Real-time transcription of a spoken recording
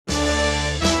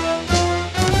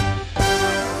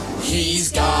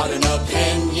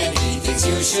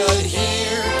should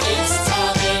hear. It's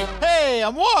Tommy. Hey,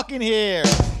 I'm walking here.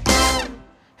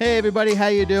 Hey, everybody, how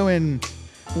you doing?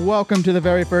 Welcome to the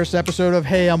very first episode of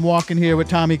Hey, I'm Walking Here with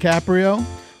Tommy Caprio.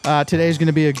 Today's going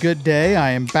to be a good day. I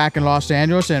am back in Los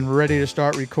Angeles and ready to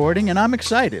start recording, and I'm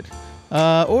excited.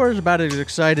 Or as about as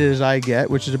excited as I get,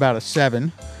 which is about a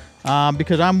 7,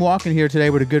 because I'm walking here today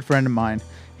with a good friend of mine.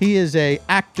 He is an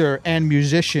actor and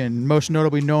musician, most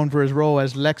notably known for his role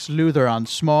as Lex Luthor on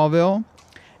Smallville,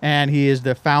 and he is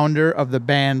the founder of the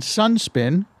band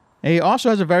Sunspin. And he also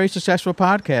has a very successful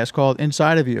podcast called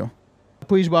Inside of You.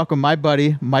 Please welcome my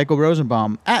buddy, Michael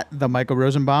Rosenbaum, at the Michael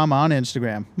Rosenbaum on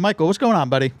Instagram. Michael, what's going on,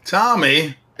 buddy?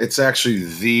 Tommy, it's actually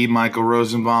the Michael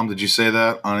Rosenbaum. Did you say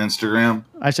that on Instagram?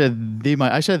 I said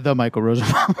the Michael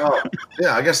Rosenbaum. Oh,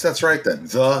 yeah, I guess that's right then.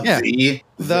 The.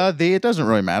 It doesn't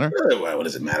really matter. What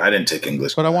does it matter? I didn't take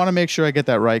English. But I want to make sure I get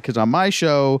that right, because on my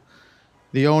show,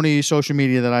 the only social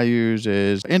media that I use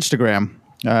is Instagram.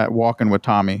 Walking with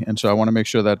Tommy, and so I want to make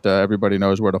sure that everybody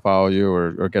knows where to follow you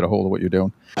or get a hold of what you're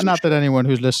doing. And not that anyone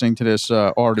who's listening to this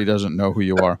already doesn't know who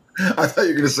you are. I thought you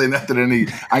were going to say not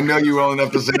that I know you well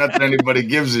enough to say not that anybody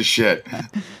gives a shit. All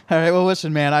right, well,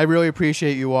 listen, man, I really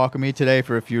appreciate you walking me today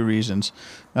for a few reasons.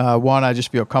 One, I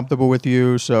just feel comfortable with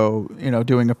you, so,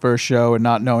 doing a first show and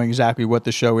not knowing exactly what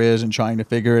the show is and trying to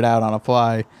figure it out on a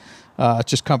fly, it's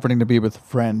just comforting to be with a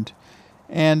friend.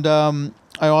 And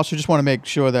I also just want to make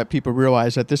sure that people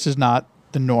realize that this is not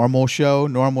the normal show.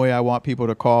 Normally, I want people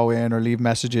to call in or leave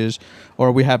messages,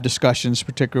 or we have discussions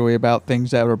particularly about things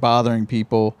that are bothering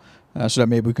people so that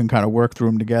maybe we can kind of work through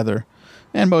them together.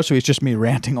 And mostly it's just me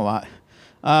ranting a lot.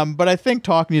 But I think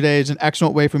talking today is an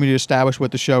excellent way for me to establish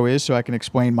what the show is so I can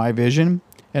explain my vision.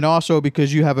 And also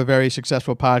because you have a very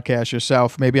successful podcast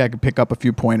yourself, maybe I could pick up a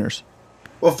few pointers.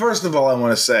 Well, first of all, I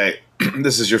want to say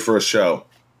this is your first show.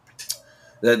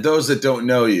 That those that don't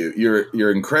know you,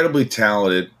 you're incredibly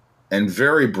talented and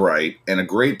very bright and a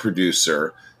great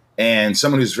producer and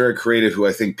someone who's very creative who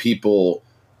I think people,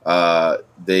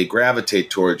 they gravitate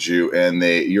towards you and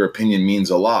your opinion means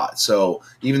a lot. So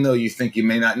even though you think you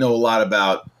may not know a lot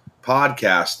about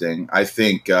podcasting, I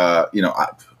think,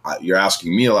 you're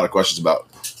asking me a lot of questions about,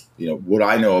 what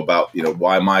I know about,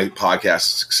 why my podcast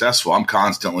is successful. I'm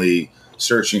constantly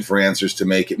searching for answers to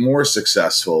make it more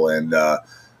successful. And,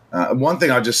 one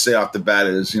thing I'll just say off the bat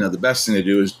is, the best thing to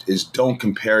do is don't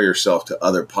compare yourself to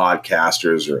other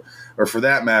podcasters or for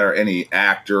that matter, any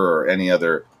actor or any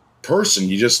other person.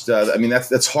 You just,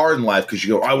 that's hard in life because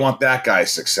you go, I want that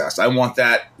guy's success. I want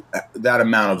that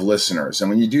amount of listeners. And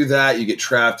when you do that, you get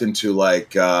trapped into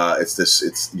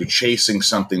you're chasing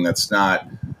something that's not,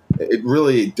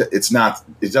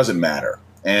 it doesn't matter.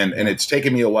 And it's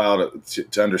taken me a while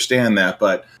to understand that.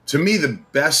 But to me, the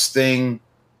best thing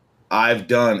I've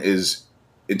done is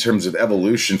in terms of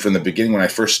evolution from the beginning when I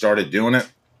first started doing it.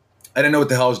 I didn't know what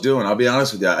the hell I was doing. I'll be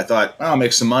honest with you. I thought, I'll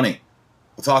make some money.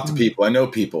 I'll talk to people. I know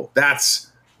people.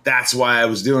 That's why I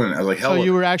was doing it. I was like, hell. So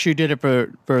you did it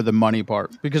for the money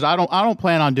part, because I don't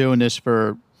plan on doing this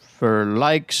for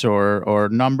likes or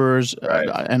numbers. Right.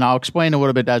 And I'll explain a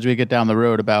little bit as we get down the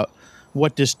road about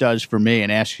what this does for me and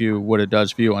ask you what it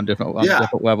does for you on different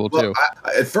level too.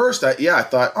 At first, I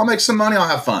thought I'll make some money. I'll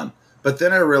have fun. But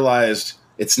then I realized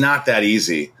it's not that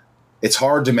easy. It's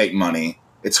hard to make money.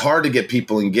 It's hard to get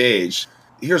people engaged.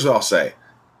 Here's what I'll say.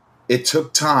 It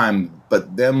took time,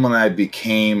 but then when I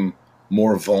became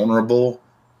more vulnerable,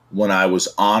 when I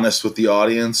was honest with the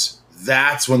audience,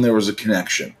 that's when there was a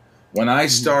connection. When I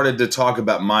started to talk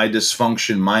about my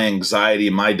dysfunction, my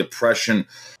anxiety, my depression,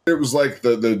 it was like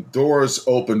the doors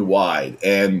opened wide.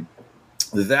 And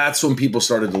that's when people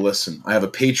started to listen. I have a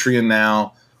Patreon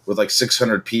now with like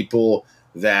 600 people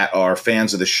that are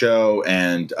fans of the show.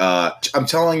 And I'm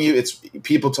telling you, it's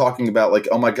people talking about like,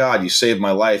 oh my God, you saved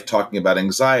my life, talking about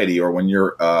anxiety. Or when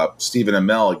you're Stephen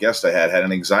Amell, a guest I had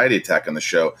an anxiety attack on the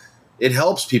show. It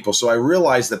helps people. So I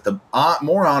realized that the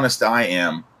more honest I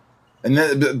am, and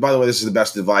then, by the way, this is the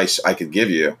best advice I could give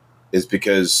you, is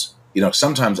because,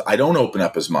 sometimes I don't open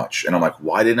up as much. And I'm like,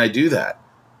 why didn't I do that?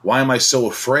 Why am I so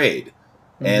afraid?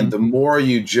 Mm-hmm. And the more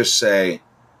you just say,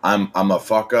 I'm a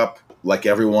fuck up like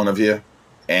every one of you,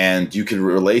 and you can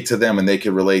relate to them and they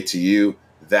can relate to you,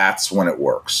 that's when it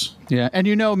works. Yeah. And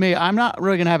you know me, I'm not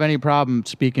really going to have any problem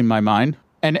speaking my mind.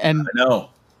 And I know.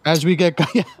 As we get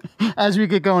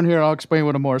going here, I'll explain a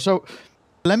little more. So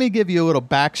let me give you a little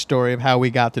backstory of how we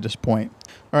got to this point.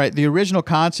 All right. The original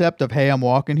concept of Hey, I'm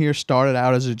Walking Here started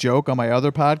out as a joke on my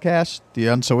other podcast, the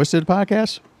Unsolicited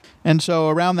Podcast. And so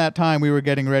around that time, we were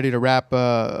getting ready to wrap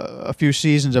a few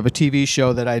seasons of a TV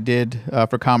show that I did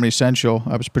for Comedy Central.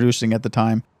 I was producing at the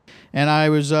time. And I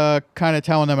was kind of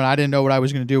telling them, and I didn't know what I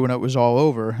was going to do when it was all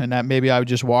over, and that maybe I would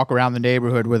just walk around the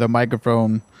neighborhood with a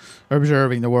microphone,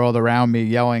 observing the world around me,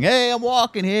 yelling, "Hey, I'm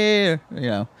walking here,"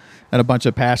 at a bunch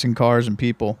of passing cars and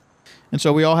people. And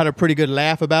so we all had a pretty good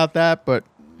laugh about that, but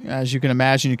as you can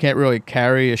imagine, you can't really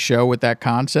carry a show with that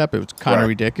concept. It was kind of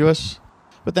ridiculous.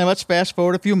 But then let's fast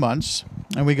forward a few months,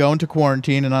 and we go into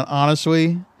quarantine, and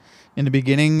honestly, in the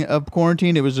beginning of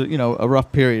quarantine, it was a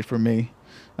rough period for me.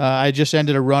 I just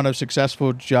ended a run of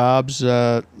successful jobs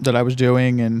that I was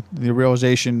doing, and the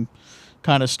realization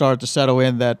kind of started to settle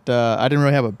in that I didn't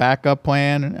really have a backup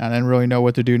plan, and I didn't really know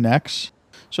what to do next.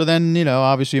 So then,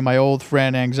 obviously my old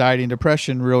friend anxiety and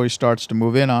depression really starts to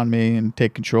move in on me and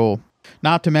take control.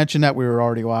 Not to mention that we were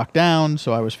already locked down,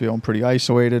 so I was feeling pretty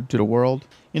isolated to the world.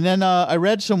 And then I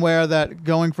read somewhere that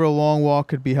going for a long walk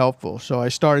could be helpful. So I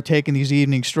started taking these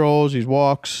evening strolls, these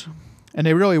walks, and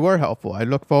they really were helpful. I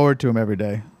look forward to them every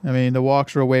day. I mean, the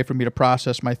walks were a way for me to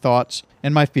process my thoughts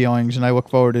and my feelings, and I look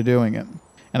forward to doing it.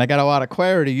 And I got a lot of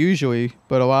clarity usually,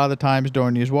 but a lot of the times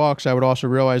during these walks, I would also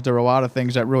realize there were a lot of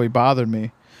things that really bothered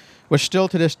me. Which still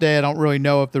to this day, I don't really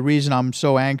know if the reason I'm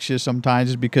so anxious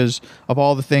sometimes is because of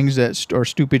all the things or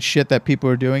stupid shit that people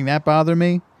are doing that bother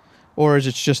me, or is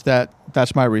it just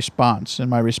that's my response, and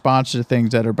my response to the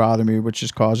things that are bothering me, which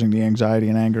is causing the anxiety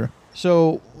and anger.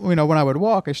 So, when I would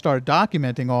walk, I started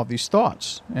documenting all these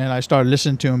thoughts, and I started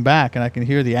listening to them back, and I can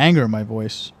hear the anger in my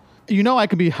voice. I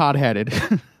can be hot-headed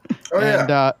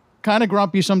and kind of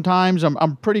grumpy sometimes.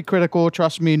 I'm pretty critical,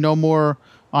 trust me, no more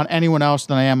on anyone else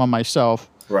than I am on myself.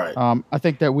 Right. I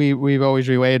think that we've always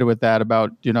related with that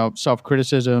about,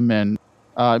 self-criticism, and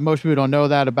most people don't know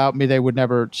that about me. They would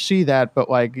never see that. But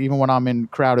like, even when I'm in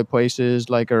crowded places,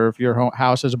 or if your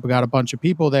house has got a bunch of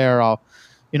people there,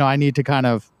 I need to kind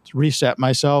of reset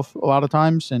myself a lot of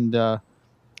times. And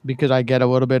because I get a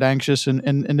little bit anxious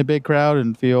in the big crowd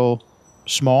and feel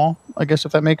small, I guess,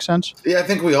 if that makes sense. Yeah, I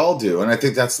think we all do. And I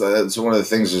think that's one of the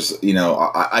things is,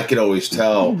 I could always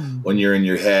tell when you're in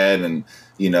your head and,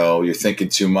 you're thinking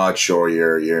too much, or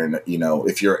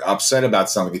if you're upset about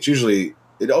something,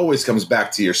 it always comes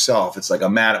back to yourself. It's like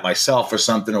I'm mad at myself or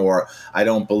something, or I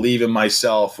don't believe in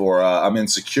myself, or I'm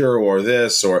insecure, or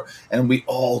this, and we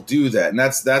all do that. And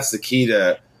that's the key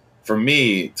for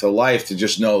me to life, to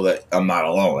just know that I'm not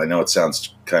alone. I know it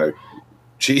sounds kind of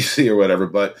cheesy or whatever,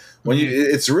 but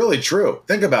it's really true.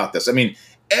 Think about this. I mean,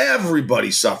 everybody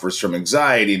suffers from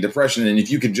anxiety and depression. And if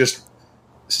you could just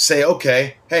say,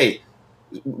 okay, hey,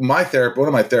 one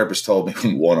of my therapists told me,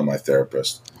 fucking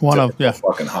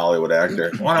Hollywood actor.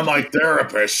 One of my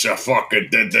therapists fucking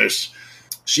did this.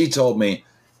 She told me,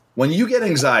 when you get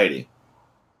anxiety,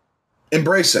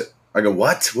 embrace it. I go,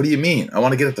 what? What do you mean? I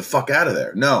want to get it the fuck out of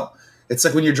there. No, it's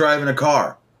like when you're driving a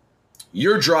car.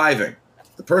 You're driving.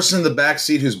 The person in the back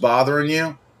seat who's bothering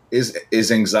you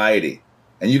is anxiety.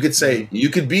 And you could say, you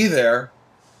could be there,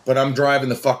 but I'm driving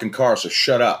the fucking car, so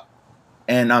shut up.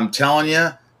 And I'm telling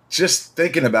you, just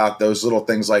thinking about those little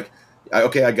things like,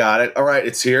 okay, I got it. All right,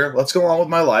 it's here. Let's go on with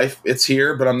my life. It's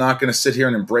here, but I'm not going to sit here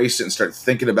and embrace it and start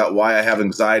thinking about why I have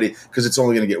anxiety, because it's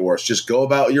only going to get worse. Just go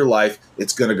about your life.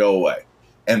 It's going to go away,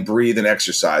 and breathe and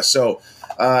exercise. So,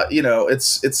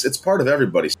 it's part of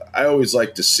everybody. I always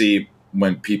like to see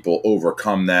when people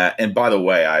overcome that. And by the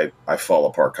way, I fall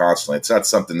apart constantly. It's not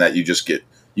something that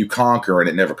you conquer and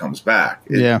it never comes back.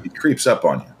 It creeps up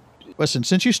on you. Listen,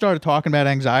 since you started talking about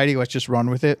anxiety, let's just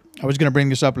run with it. I was going to bring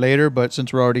this up later, but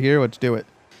since we're already here, let's do it.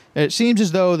 It seems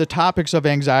as though the topics of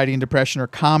anxiety and depression are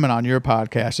common on your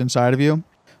podcast, Inside of You.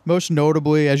 Most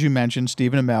notably, as you mentioned,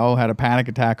 Stephen Amell had a panic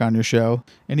attack on your show.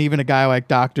 And even a guy like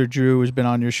Dr. Drew has been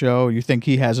on your show. You think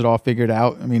he has it all figured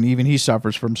out. I mean, even he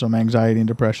suffers from some anxiety and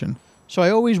depression. So I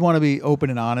always want to be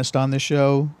open and honest on this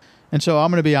show. And so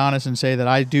I'm going to be honest and say that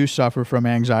I do suffer from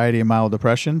anxiety and mild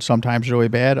depression, sometimes really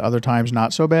bad, other times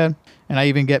not so bad. And I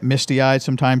even get misty-eyed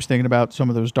sometimes thinking about some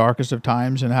of those darkest of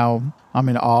times and how I'm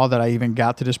in awe that I even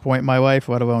got to this point in my life,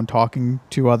 let alone talking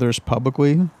to others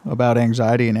publicly about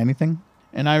anxiety and anything.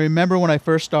 And I remember when I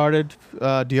first started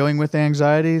dealing with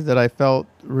anxiety that I felt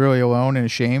really alone and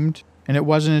ashamed. And it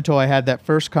wasn't until I had that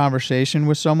first conversation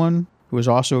with someone who was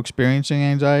also experiencing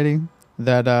anxiety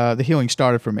that the healing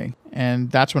started for me.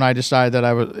 And that's when I decided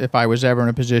that if I was ever in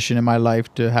a position in my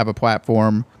life to have a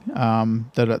platform,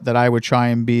 that I would try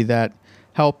and be that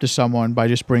help to someone by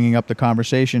just bringing up the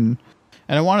conversation.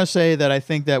 And I want to say that I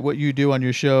think that what you do on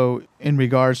your show in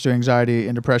regards to anxiety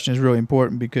and depression is really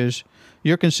important, because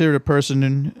you're considered a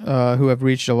person who have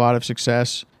reached a lot of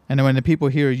success. And when the people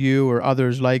hear you or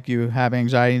others like you have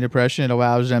anxiety and depression, it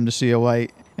allows them to see a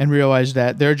light and realize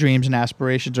that their dreams and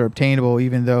aspirations are obtainable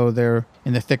even though they're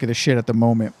in the thick of the shit at the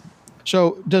moment.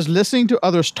 So does listening to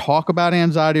others talk about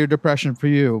anxiety or depression for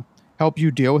you help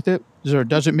you deal with it?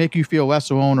 Does it make you feel less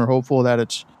alone or hopeful that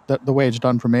it's the way it's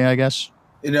done for me, I guess?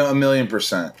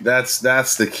 1,000,000%. That's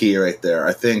the key right there.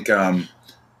 I think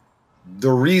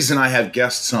the reason I have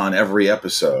guests on every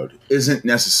episode isn't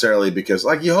necessarily because,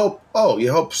 like, you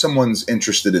hope someone's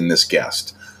interested in this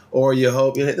guest, or you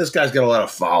hope this guy's got a lot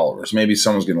of followers. Maybe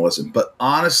someone's going to listen. But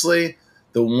honestly,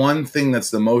 the one thing that's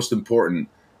the most important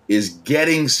is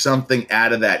getting something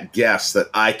out of that guest that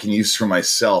I can use for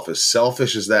myself. As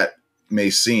selfish as that may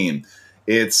seem,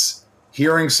 it's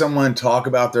hearing someone talk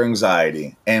about their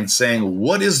anxiety and saying,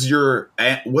 what's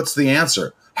the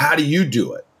answer? How do you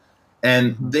do it?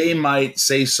 And they might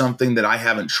say something that I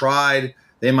haven't tried.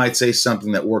 They might say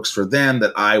something that works for them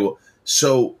that I will.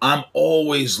 So I'm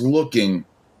always looking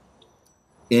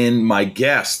in my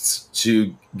guests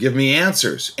to give me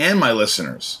answers, and my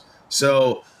listeners.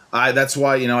 So that's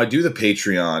why, I do the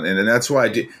Patreon, and that's why I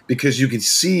do, because you can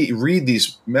read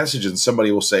these messages, and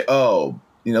somebody will say,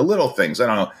 little things. I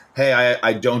don't know. Hey,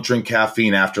 I don't drink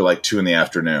caffeine after like 2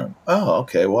 p.m. Oh,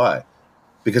 okay. Why?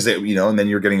 Because and then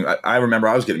you're getting, I remember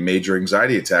I was getting major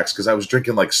anxiety attacks because I was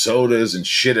drinking like sodas and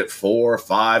shit at 4,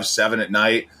 5, 7 at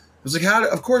night. I was like,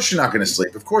 of course you're not going to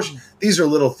sleep. Of course, these are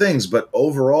little things, but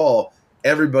overall,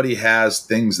 everybody has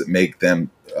things that make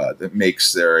them, that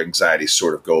makes their anxiety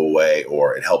sort of go away,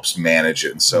 or it helps manage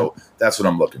it. And so that's what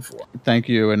I'm looking for. Thank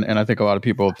you. And I think a lot of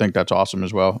people think that's awesome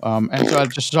as well. And so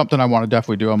that's just something I want to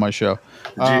definitely do on my show.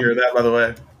 Did you hear that, by the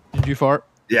way? Did you fart?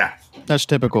 Yeah. That's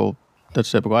typical.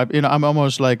 I'm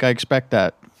almost like, I expect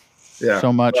that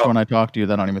so much when I talk to you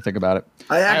that I don't even think about it.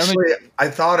 I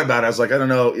thought about it. I was like, I don't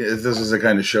know if this is the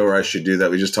kind of show where I should do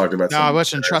that. We just talked about. No,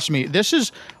 listen, trust me.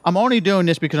 I'm only doing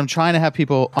this because I'm trying to have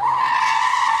people.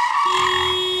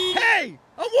 Hey,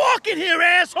 I'm walking here,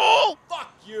 asshole.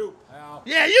 Fuck you, pal.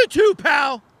 Yeah, you too,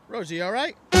 pal. Rosie, all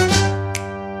right?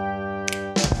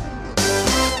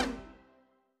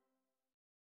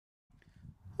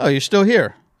 Oh, you're still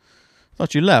here.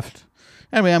 Thought you left.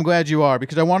 Anyway, I'm glad you are,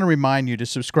 because I want to remind you to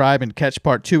subscribe and catch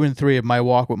part 2 and 3 of my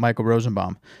walk with Michael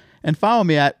Rosenbaum. And follow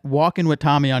me at Walking with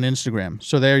Tommy on Instagram.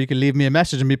 So there you can leave me a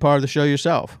message and be part of the show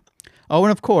yourself. Oh,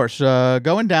 and of course,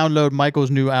 go and download Michael's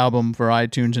new album for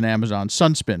iTunes and Amazon,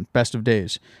 Sunspin, Best of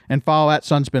Days. And follow at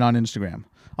Sunspin on Instagram.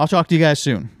 I'll talk to you guys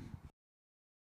soon.